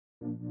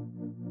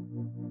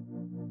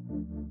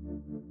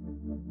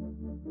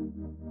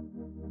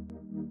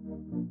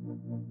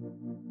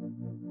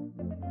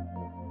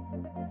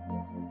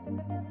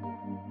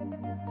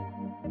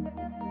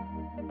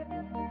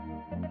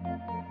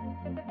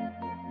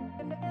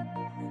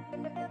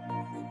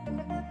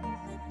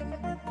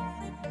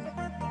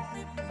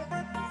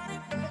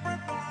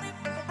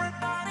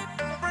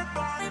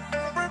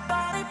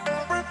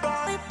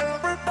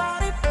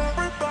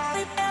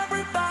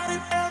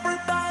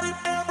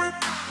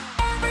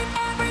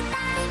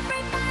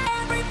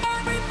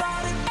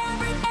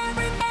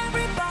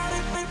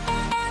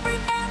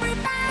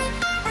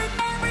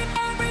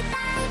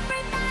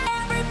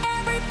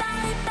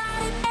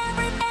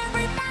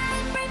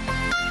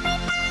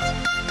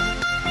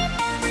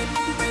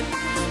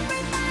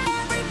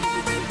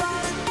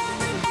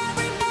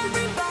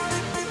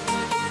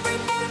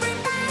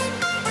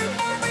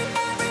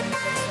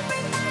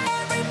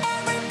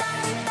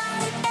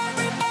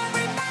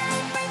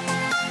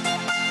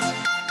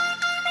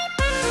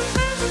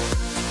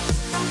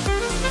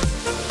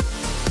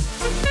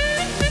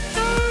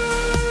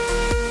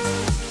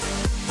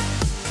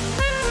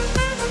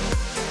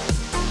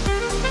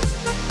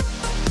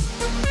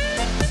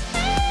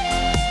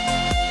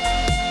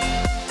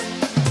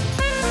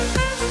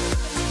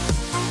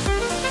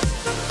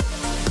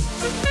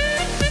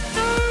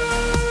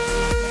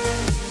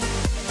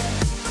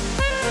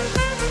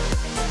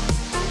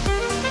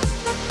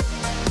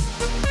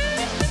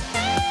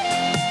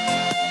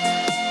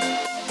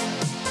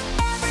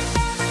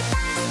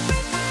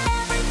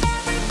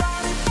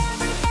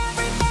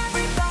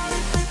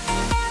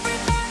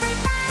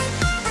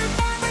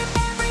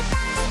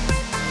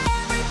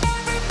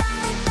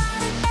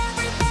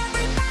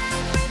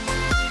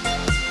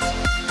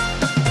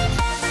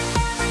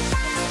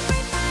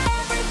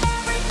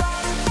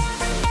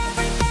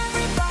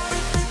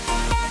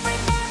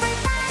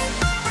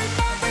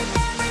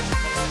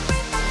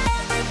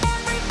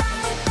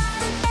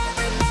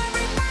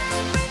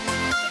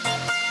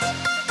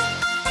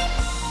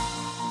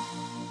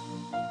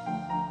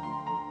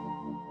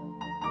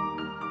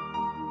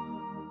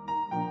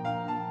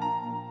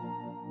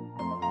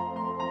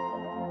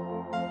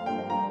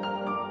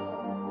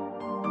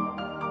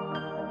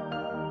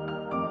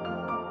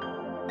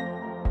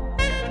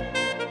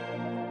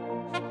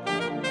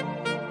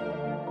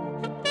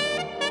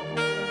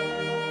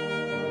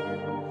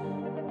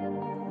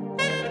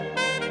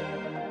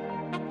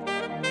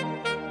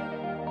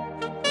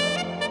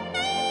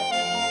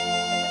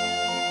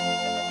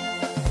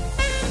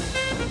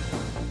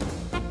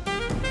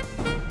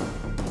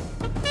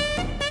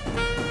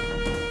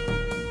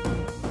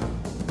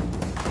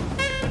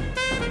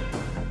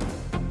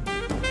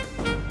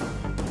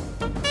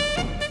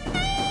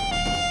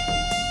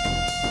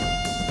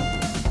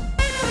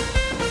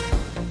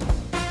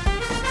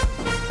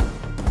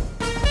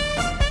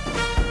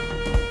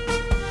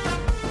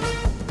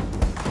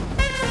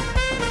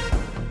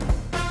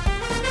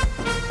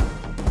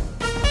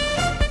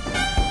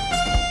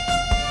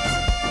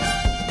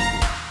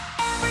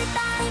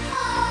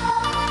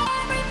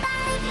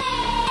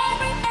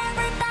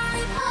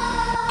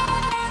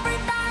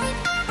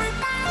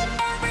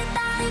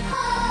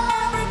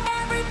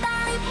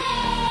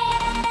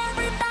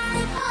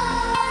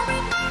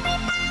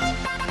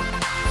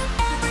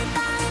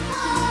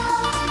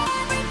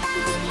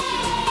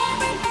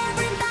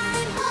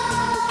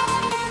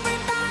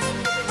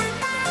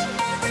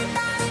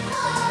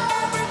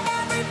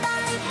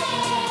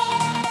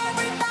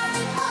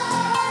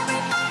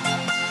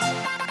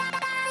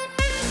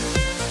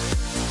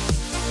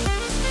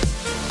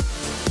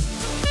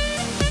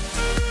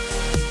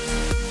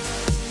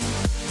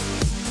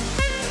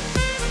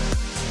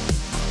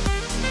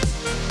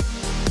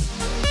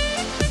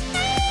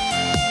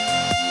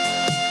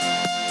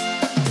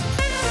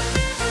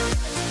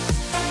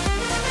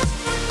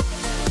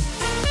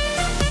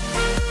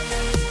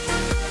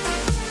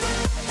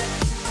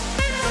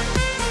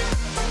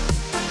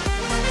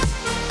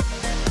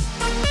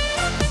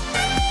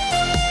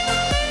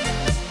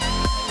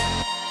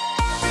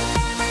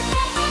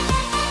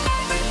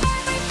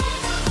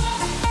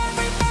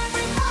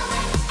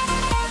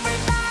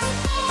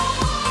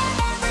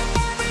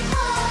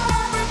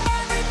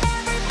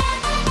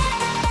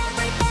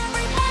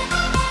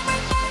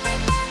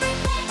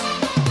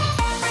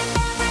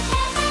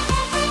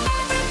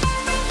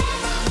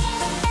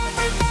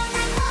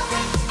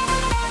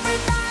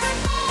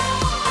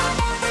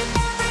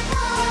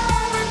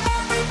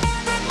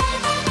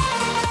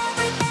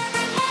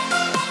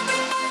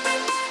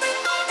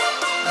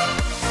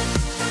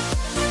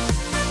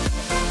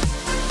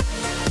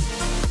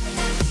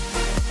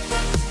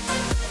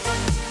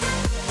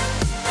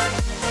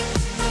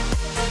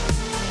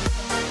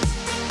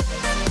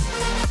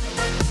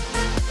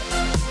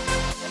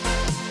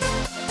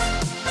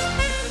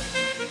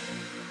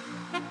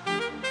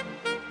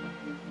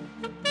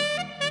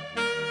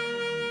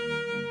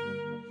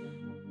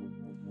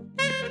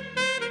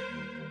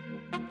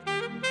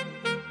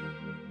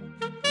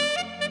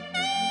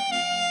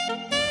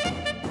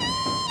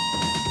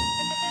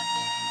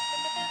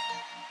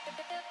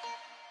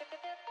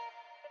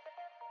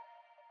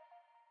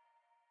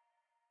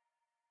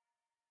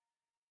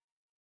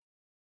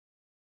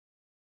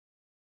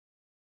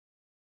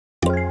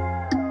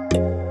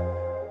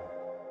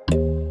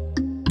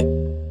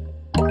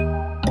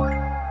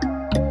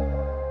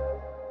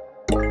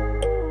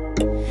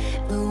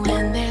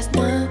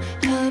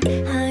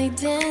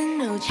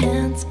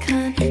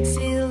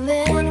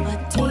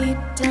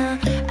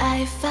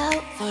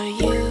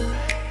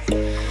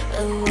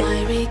Oh,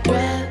 I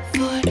regret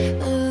for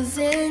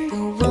losing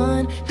the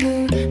one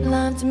who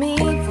loved me,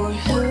 for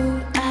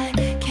who I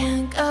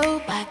can't go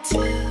back to.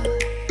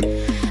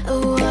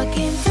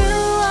 Walking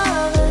through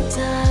all the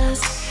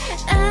dust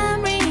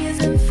and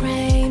reason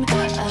frame, a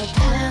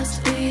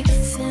past we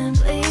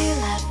simply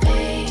let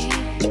fade.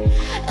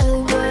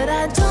 Oh, but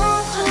I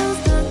don't close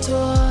the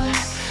door,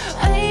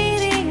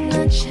 waiting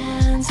a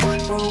chance for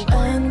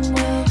when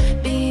we'll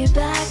be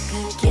back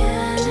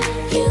again.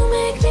 You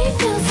make me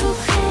feel so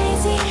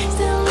crazy,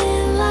 still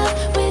in love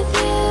with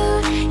you.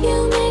 You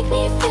make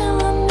me feel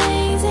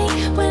amazing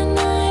when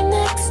I'm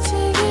next to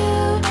you.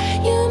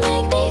 You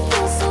make me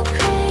feel so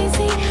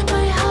crazy,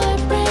 my heart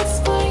breaks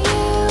for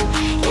you.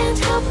 Can't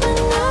help but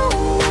know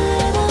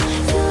that I'm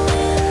still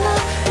in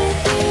love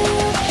with you.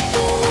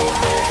 You make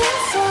me feel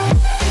so.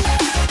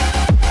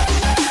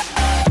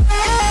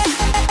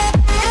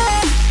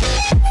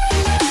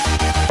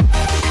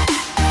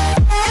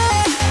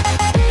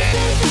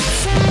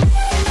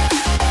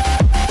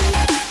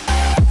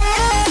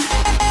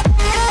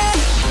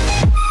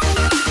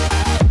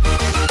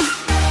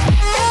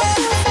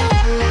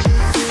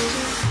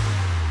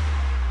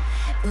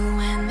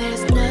 When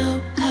there's no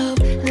hope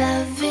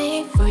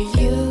loving for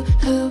you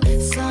who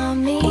saw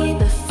me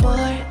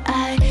before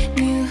I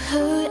knew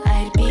who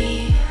I'd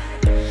be.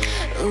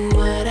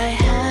 What I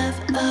have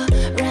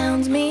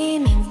around me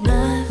means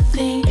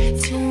nothing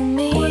to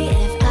me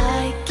if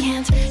I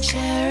can't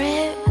share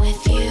it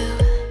with you.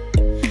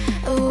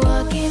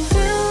 Walking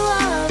through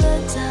all the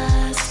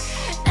dust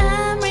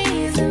and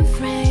reason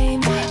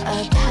frame,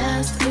 a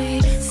past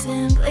we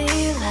simply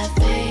let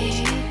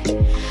fade.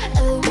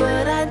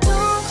 But I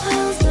don't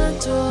close the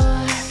door,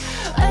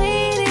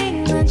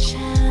 waiting a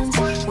chance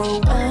for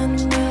when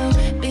we'll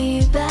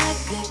be back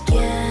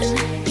again.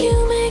 You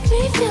make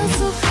me feel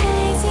so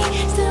crazy,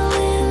 still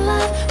in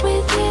love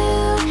with you.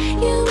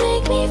 You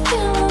make me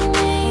feel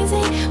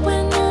amazing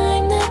when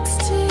I'm next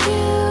to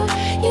you.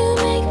 You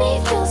make me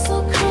feel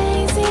so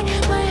crazy,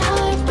 my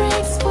heart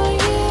breaks for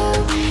you.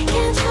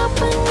 Can't help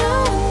but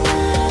know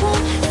that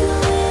I'm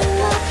still in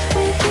love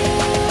with you.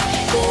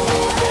 You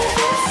make me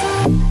feel so.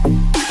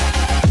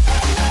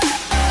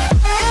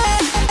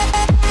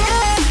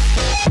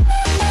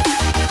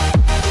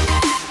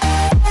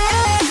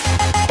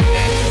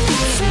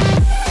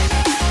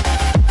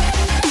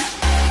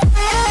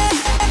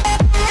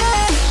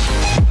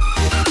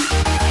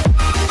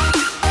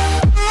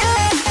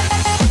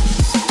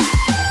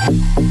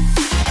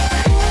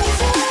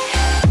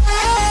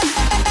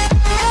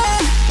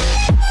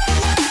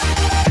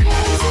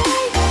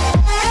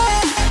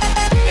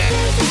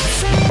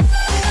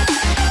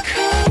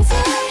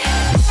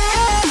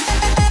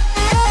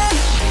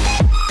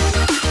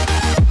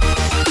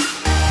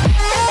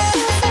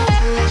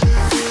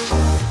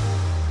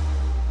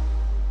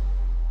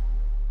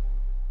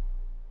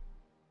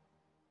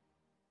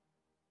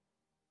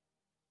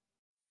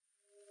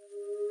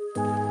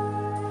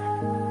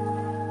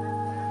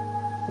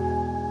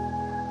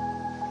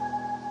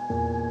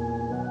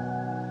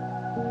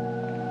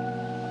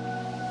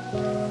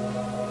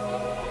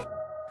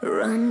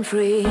 Run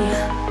free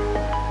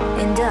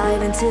and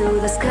dive into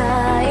the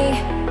sky.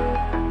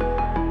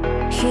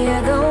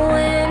 Hear the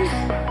wind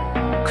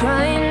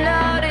crying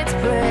out its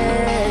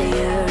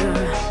prayer.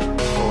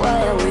 Why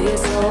are we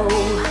so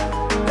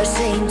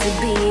ashamed to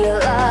be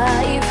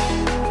alive?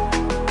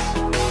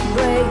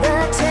 Break the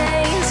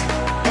chains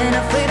and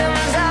our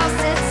freedom's ours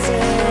to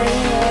take.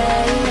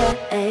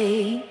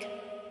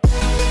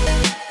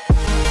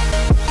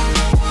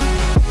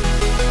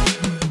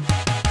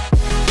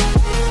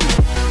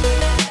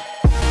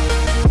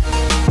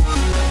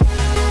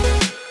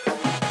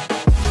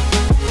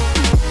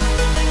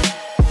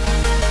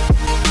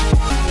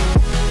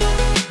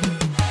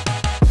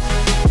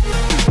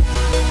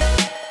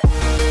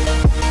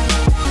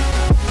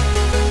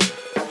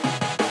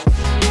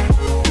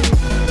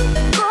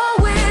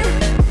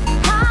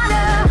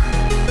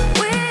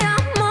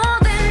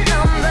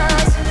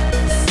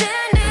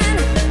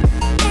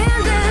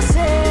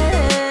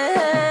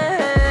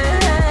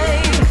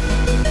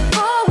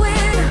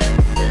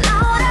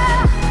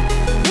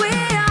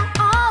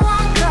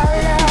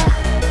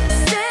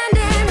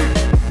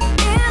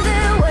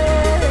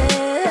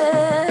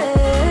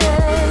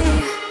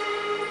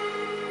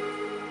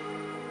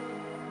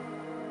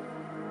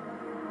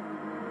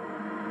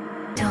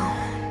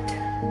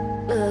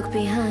 Look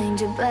behind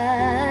your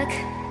back.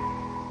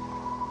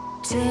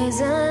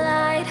 Chase a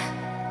light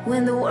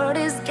when the world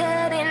is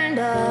getting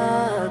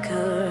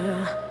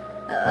darker.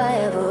 I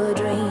have a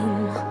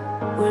dream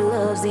where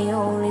love's the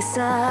only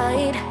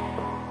side.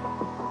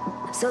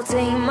 So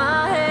take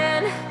my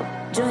hand,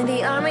 join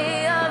the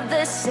army of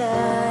the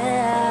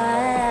shadows.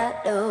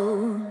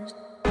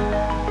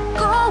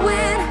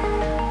 Going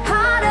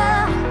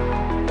harder,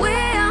 we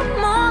are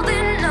more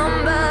than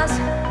numbers,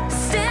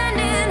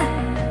 standing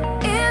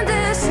in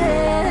the shade.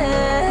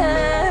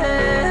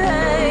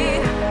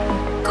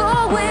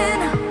 Going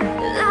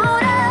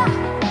louder,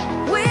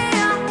 we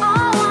are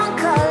all one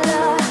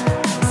color,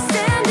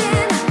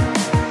 standing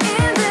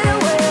in the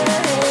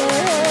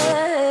way.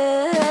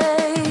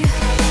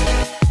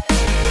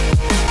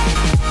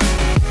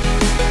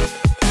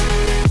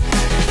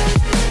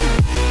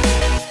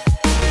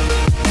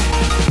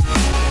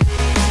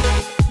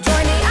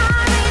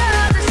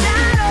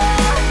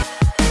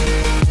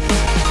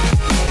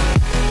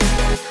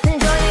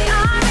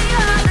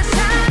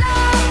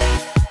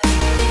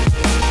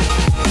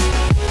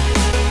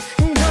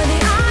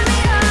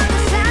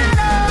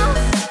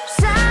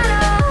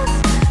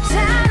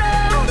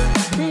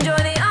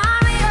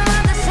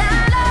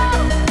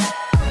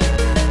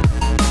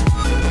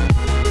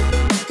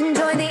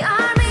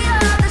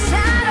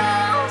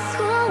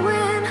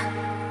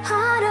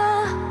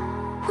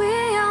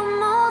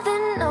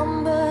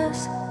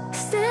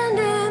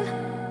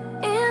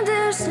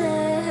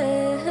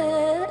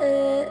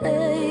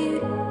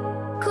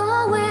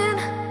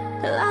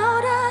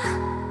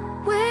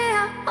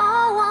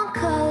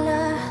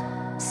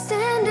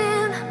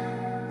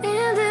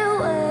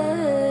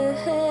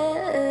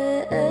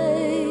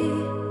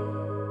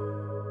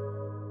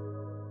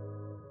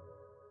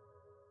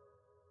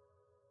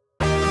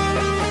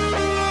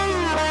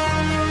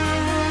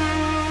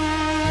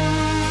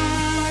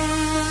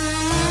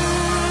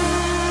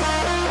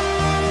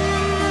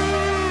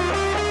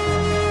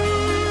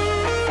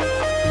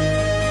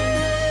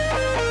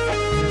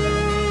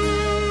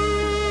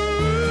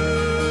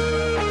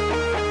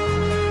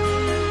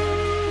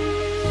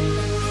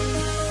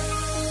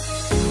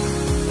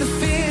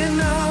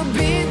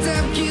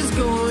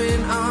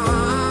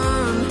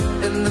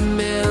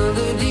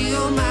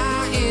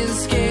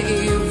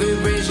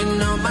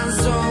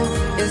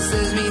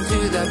 chases me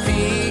to the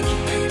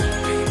peak.